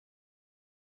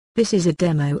This is a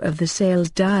demo of the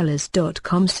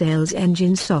salesdialers.com sales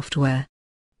engine software.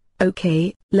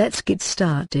 Okay, let's get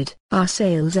started. Our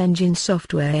sales engine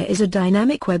software is a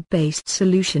dynamic web-based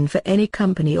solution for any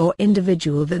company or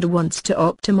individual that wants to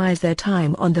optimize their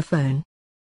time on the phone.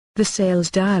 The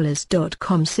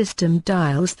salesdialers.com system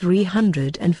dials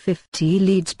 350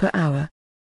 leads per hour.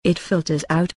 It filters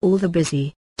out all the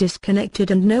busy, disconnected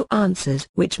and no answers,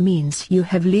 which means you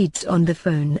have leads on the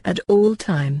phone at all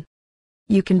time.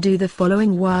 You can do the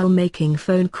following while making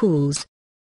phone calls.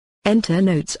 Enter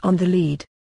notes on the lead.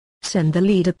 Send the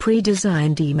lead a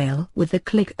pre-designed email with the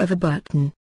click of a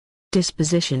button.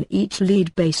 Disposition each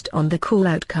lead based on the call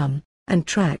outcome, and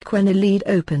track when a lead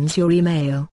opens your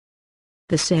email.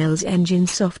 The sales engine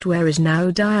software is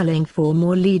now dialing 4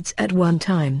 more leads at one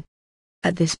time.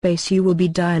 At this pace you will be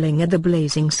dialing at the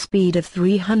blazing speed of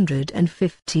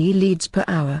 350 leads per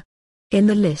hour. In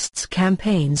the Lists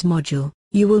Campaigns module,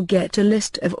 you will get a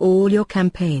list of all your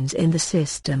campaigns in the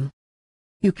system.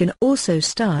 You can also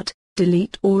start,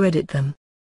 delete or edit them.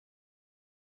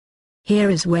 Here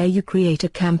is where you create a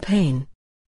campaign.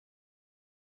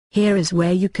 Here is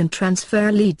where you can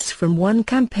transfer leads from one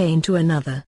campaign to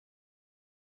another.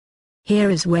 Here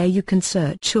is where you can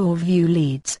search or view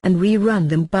leads and rerun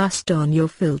them based on your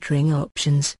filtering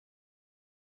options.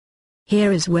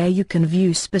 Here is where you can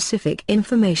view specific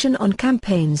information on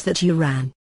campaigns that you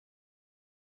ran.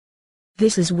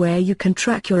 This is where you can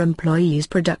track your employees'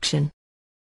 production.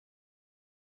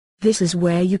 This is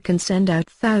where you can send out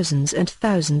thousands and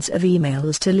thousands of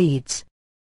emails to leads.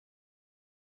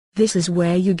 This is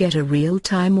where you get a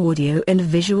real-time audio and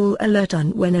visual alert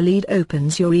on when a lead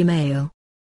opens your email.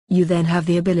 You then have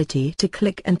the ability to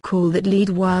click and call that lead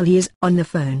while he is on the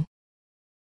phone.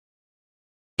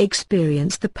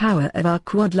 Experience the power of our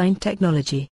quad-line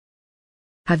technology.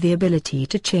 Have the ability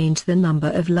to change the number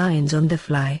of lines on the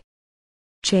fly.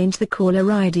 Change the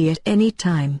caller ID at any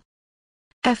time.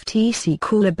 FTC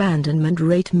call abandonment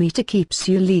rate meter keeps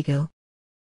you legal.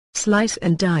 Slice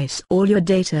and dice all your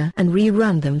data and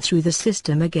rerun them through the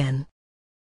system again.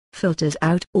 Filters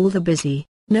out all the busy,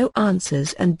 no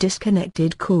answers and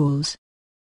disconnected calls.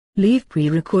 Leave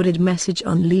pre-recorded message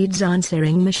on leads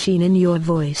answering machine in your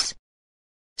voice.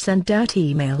 Send out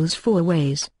emails 4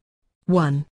 ways.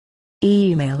 1.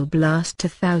 Email blast to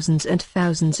thousands and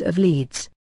thousands of leads.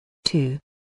 2.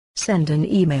 Send an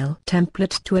email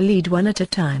template to a lead one at a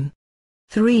time.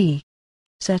 3.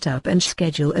 Set up and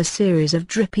schedule a series of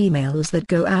drip emails that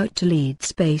go out to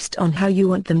leads based on how you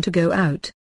want them to go out.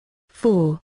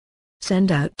 4.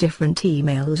 Send out different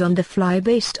emails on the fly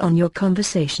based on your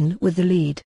conversation with the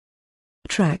lead.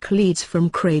 Track leads from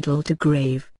cradle to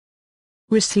grave.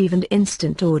 Receive an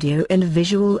instant audio and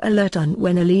visual alert on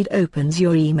when a lead opens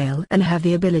your email and have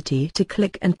the ability to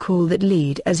click and call that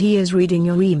lead as he is reading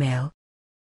your email.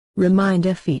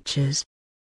 Reminder features.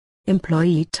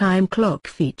 Employee time clock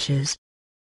features.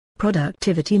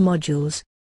 Productivity modules.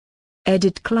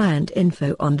 Edit client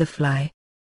info on the fly.